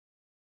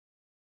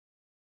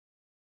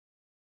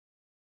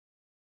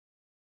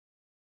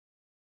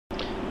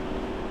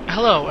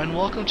Hello and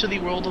welcome to the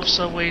World of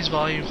Subways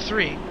Volume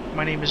 3.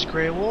 My name is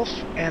Grey Wolf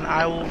and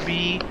I will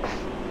be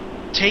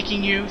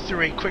taking you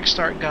through a quick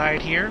start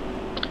guide here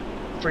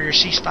for your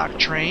C-Stock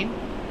train.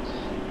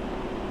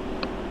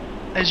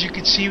 As you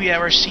can see, we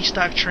have our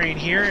C-Stock train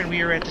here and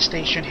we are at the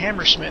station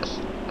Hammersmith.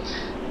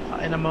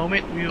 In a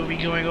moment we will be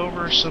going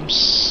over some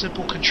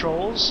simple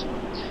controls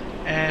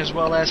as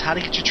well as how to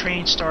get your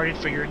train started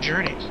for your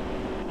journey.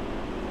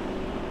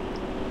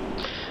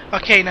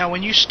 Okay, now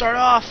when you start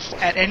off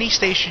at any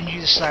station you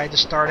decide to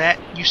start at,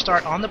 you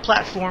start on the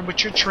platform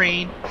with your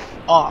train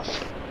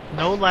off.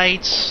 No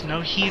lights, no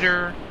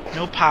heater,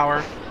 no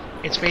power.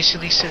 It's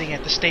basically sitting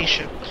at the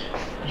station.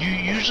 You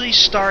usually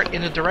start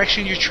in the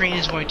direction your train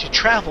is going to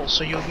travel,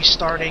 so you'll be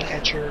starting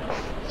at your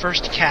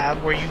first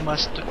cab where you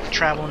must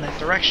travel in that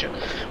direction.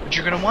 What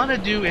you're going to want to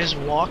do is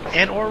walk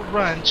and or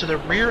run to the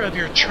rear of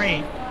your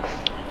train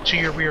to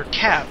your rear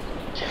cab.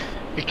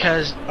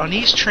 Because on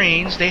these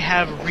trains they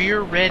have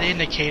rear red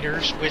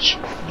indicators which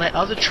let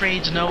other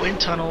trains know in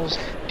tunnels,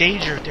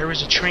 danger, there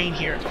is a train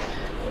here.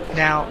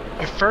 Now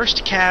your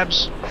first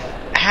cabs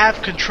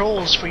have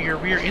controls for your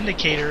rear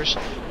indicators,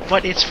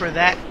 but it's for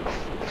that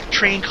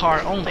train car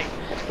only,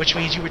 which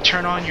means you would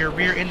turn on your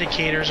rear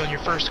indicators on your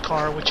first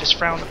car, which is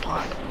frowned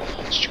upon. So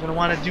what you're going to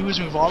want to do is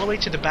move all the way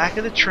to the back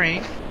of the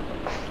train,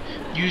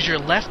 use your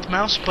left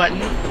mouse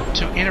button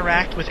to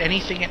interact with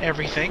anything and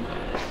everything.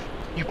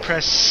 You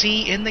press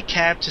C in the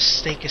cab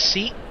to take a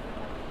seat.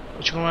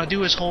 What you're going to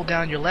do is hold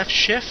down your left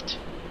shift,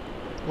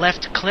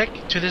 left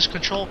click to this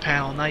control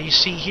panel. Now you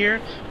see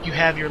here you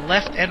have your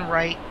left and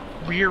right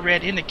rear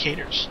red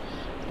indicators.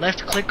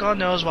 Left click on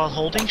those while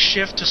holding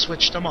shift to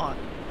switch them on.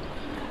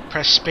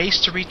 Press space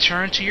to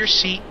return to your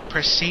seat,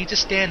 press C to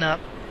stand up,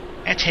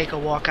 and take a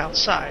walk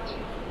outside.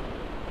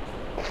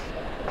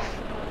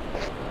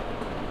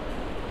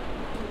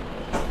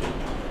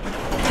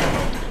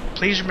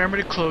 Please remember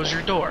to close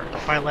your door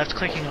by left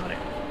clicking on it.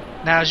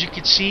 Now as you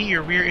can see,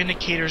 your rear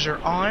indicators are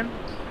on.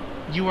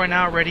 You are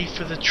now ready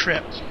for the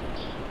trip.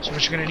 So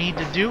what you're going to need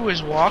to do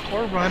is walk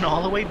or run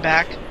all the way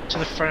back to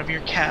the front of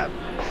your cab.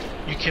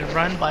 You can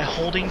run by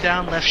holding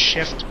down left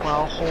shift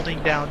while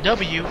holding down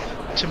W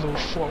to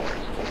move forward.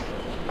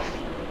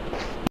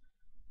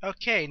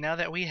 Okay, now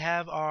that we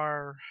have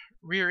our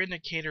rear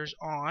indicators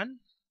on,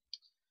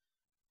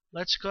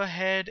 let's go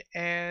ahead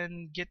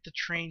and get the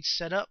train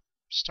set up,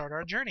 start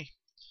our journey.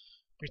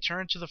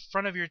 Return to the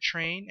front of your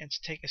train and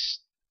take a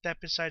step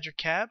inside your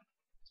cab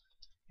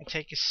and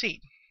take a seat.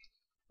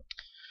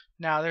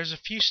 Now there's a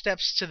few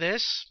steps to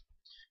this.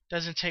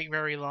 Doesn't take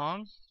very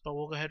long, but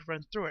we'll go ahead and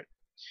run through it.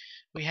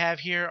 We have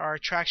here our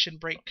traction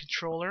brake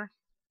controller,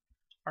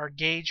 our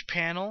gauge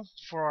panel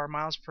for our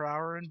miles per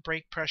hour and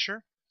brake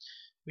pressure.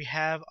 We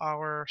have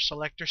our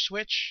selector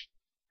switch,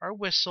 our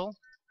whistle,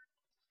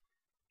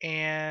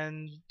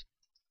 and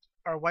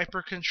our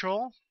wiper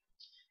control,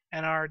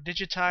 and our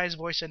digitized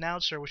voice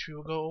announcer, which we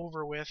will go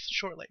over with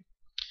shortly.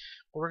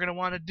 What we're going to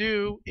want to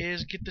do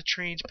is get the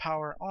train's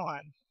power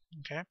on.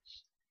 Okay.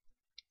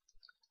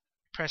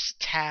 Press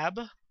tab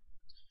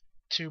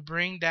to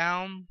bring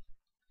down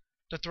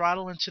the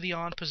throttle into the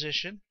on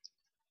position,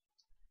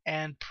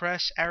 and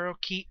press arrow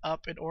key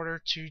up in order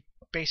to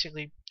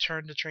basically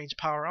turn the train's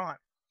power on.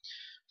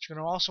 What you're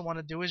going to also want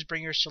to do is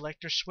bring your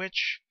selector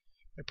switch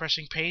by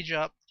pressing page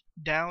up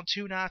down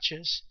 2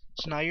 notches.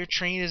 So now your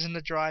train is in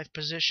the drive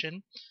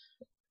position,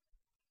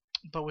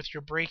 but with your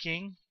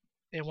braking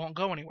it won't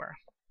go anywhere.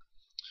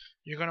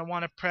 You're going to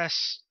want to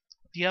press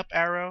the up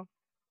arrow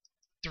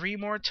 3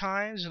 more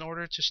times in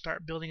order to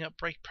start building up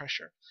brake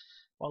pressure.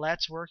 While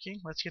that's working,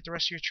 let's get the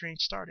rest of your train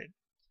started.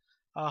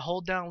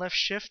 Hold down left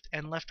shift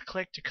and left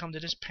click to come to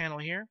this panel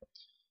here.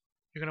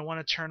 You're going to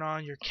want to turn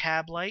on your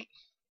cab light,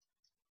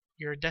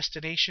 your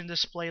destination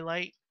display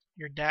light,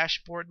 your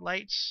dashboard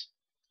lights,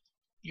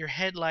 your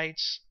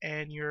headlights,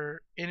 and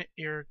your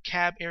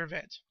cab air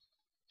vent.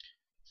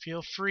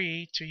 Feel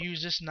free to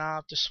use this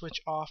knob to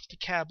switch off the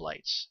cab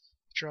lights,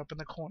 which are up in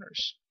the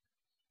corners.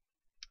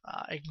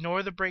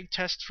 Ignore the brake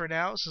test for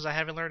now, since I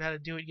haven't learned how to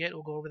do it yet.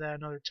 We'll go over that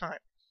another time.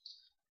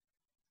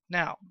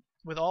 Now,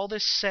 with all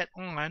this set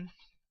on,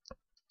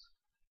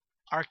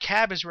 our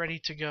cab is ready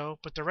to go,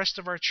 but the rest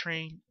of our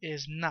train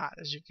is not,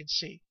 as you can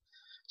see.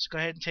 So go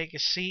ahead and take a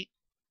seat,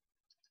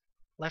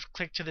 left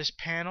click to this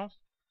panel,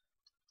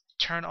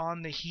 turn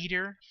on the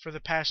heater for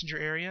the passenger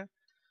area,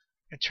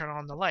 and turn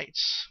on the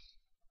lights.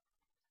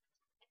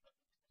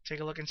 Take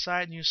a look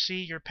inside and you'll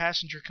see your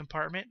passenger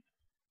compartment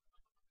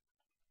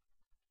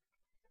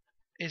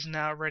is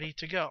now ready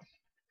to go.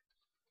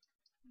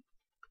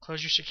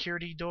 Close your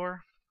security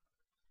door,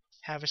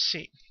 have a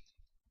seat.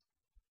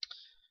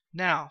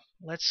 Now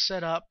let's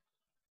set up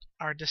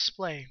our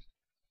display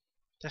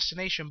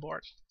destination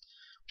board.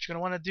 What you're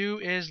going to want to do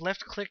is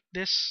left click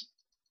this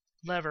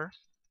lever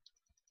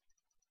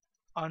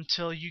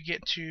until you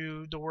get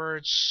to the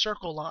word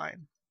circle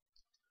line,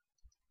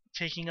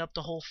 taking up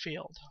the whole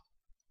field.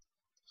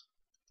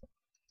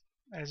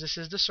 As this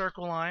is the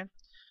circle line,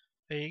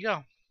 there you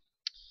go.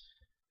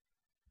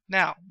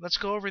 Now let's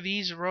go over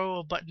these row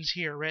of buttons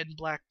here, red and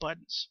black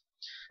buttons.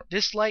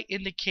 This light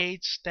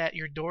indicates that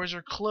your doors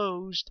are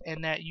closed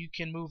and that you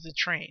can move the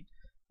train.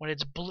 When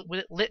it's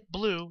lit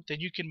blue, then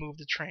you can move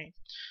the train.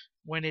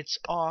 When it's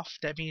off,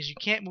 that means you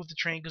can't move the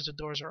train because the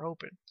doors are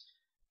open.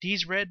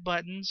 These red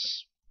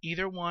buttons,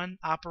 either one,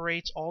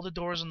 operates all the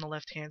doors on the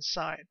left-hand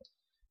side.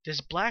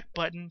 This black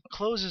button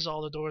closes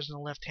all the doors on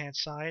the left-hand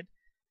side.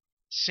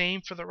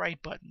 Same for the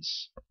right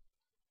buttons.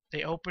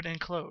 They open and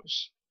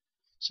close.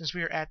 Since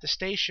we are at the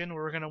station, what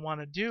we're going to want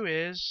to do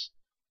is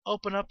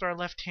open up our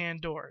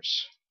left-hand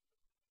doors.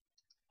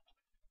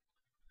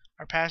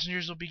 Our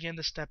passengers will begin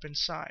to step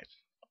inside.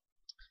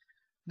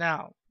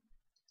 Now,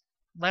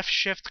 left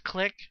shift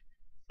click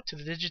to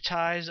the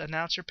digitized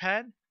announcer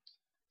pad.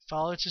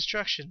 Follow its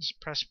instructions.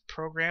 Press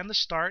program to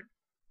start.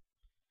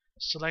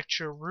 Select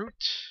your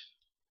route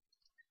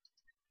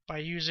by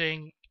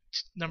using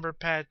number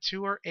pad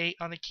 2 or 8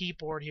 on the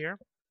keyboard here.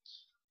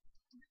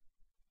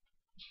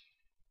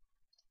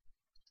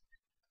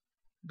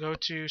 Go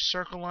to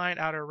Circle Line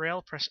Outer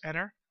Rail, press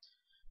enter.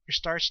 Your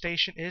start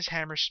station is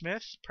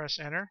Hammersmith, press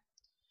enter.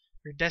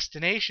 Your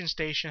destination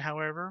station,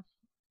 however,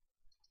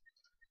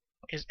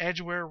 is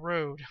Edgware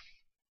Road.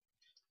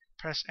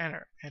 Press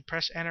enter, and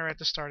press enter at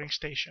the starting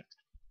station.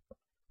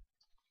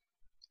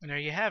 And there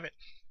you have it.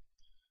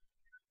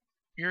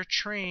 Your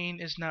train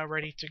is now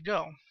ready to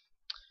go.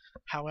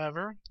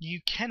 However, you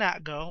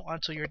cannot go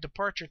until your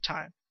departure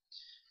time.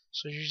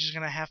 So you're just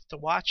going to have to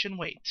watch and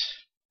wait.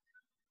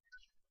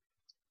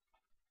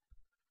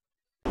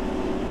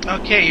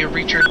 Okay, you've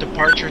reached your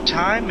departure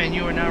time and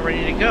you are now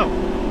ready to go.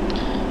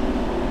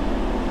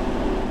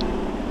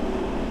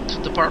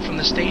 To depart from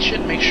the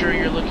station, make sure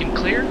you're looking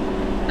clear.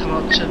 Come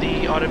up to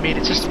the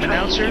automated system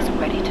announcer.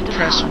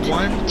 Press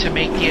 1 to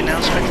make the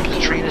announcement that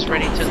the train is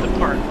ready to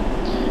depart.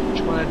 What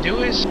you want to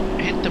do is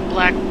hit the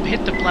black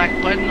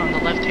button on the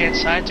left hand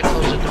side to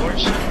close the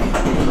doors.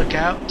 Look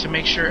out to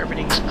make sure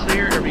everything's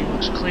clear, everything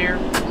looks clear.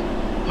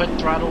 Put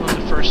throttle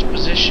in the first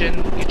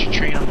position, get your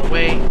train on the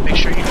way, make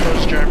sure you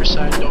close the driver's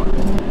side door.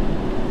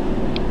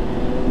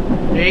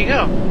 There you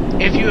go.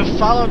 If you have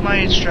followed my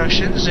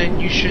instructions, then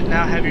you should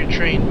now have your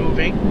train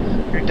moving,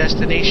 your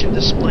destination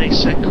display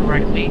set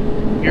correctly,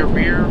 your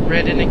rear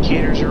red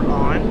indicators are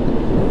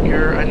on,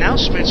 your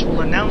announcements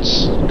will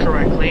announce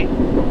correctly,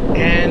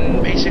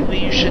 and basically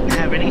you shouldn't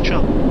have any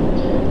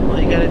trouble.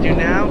 All you gotta do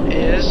now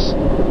is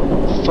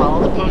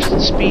follow the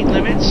posted speed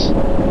limits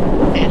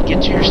and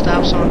get to your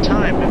stops on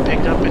time and pick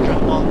up and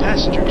drop off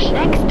passengers.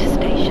 The next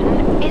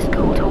station is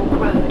Goldhawk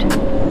Road.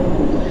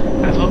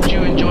 I've hoped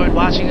you enjoyed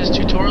watching this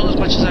tutorial as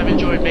much as I've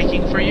enjoyed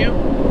making for you.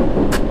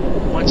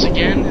 Once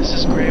again, this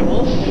is Grey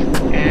Wolf,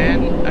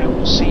 and I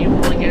will see you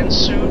all again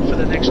soon for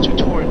the next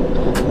tutorial.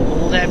 What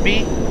will that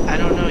be? I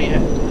don't know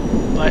yet,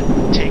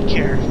 but take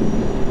care.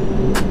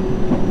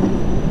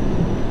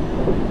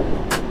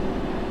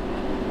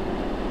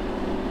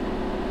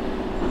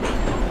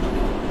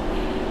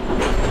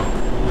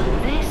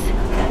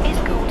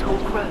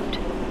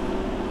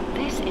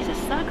 This is a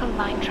Circle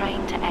Line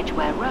train to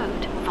Edgware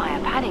Road via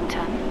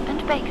Paddington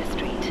and Baker Street.